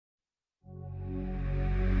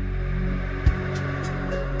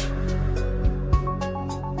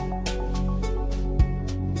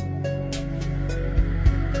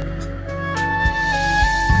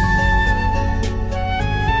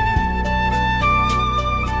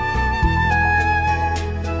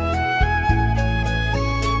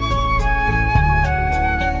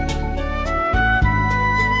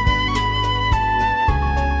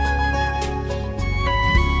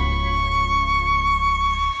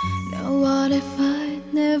What if I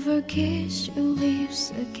never kiss your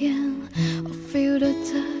lips again, or feel the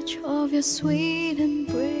touch of your sweet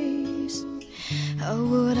embrace? How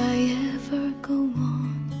would I ever go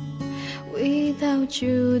on? Without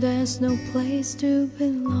you there's no place to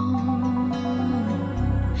belong.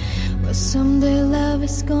 But someday love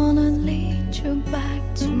is gonna lead you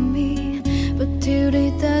back to me, but till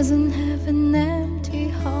it doesn't have an empty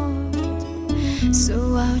heart.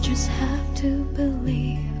 So I'll just have to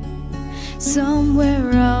believe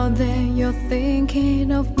somewhere out there you're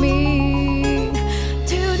thinking of me.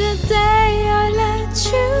 Till the day I let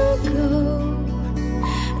you go,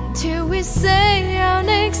 until we say our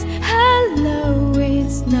next hello,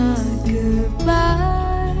 it's not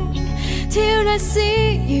goodbye. Till I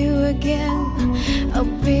see you again, I'll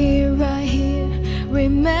be right here,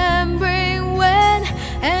 remembering when.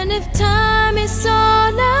 And if time is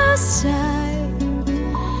on our side,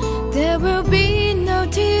 there will be no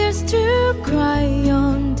tears to cry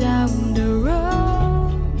on down the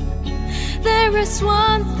road. There is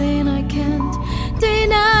one thing I can't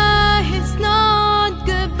deny, it's not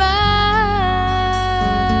goodbye.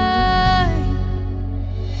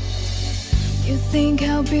 You think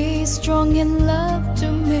I'll be strong in love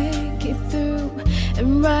to make it through,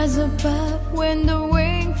 and rise above when the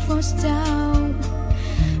wind falls down.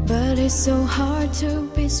 But it's so hard to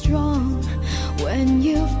be strong when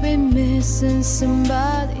you've been missing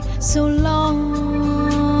somebody so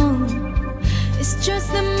long. It's just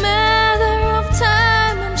a matter of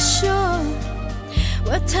time, I'm sure.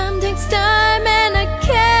 Well, time takes time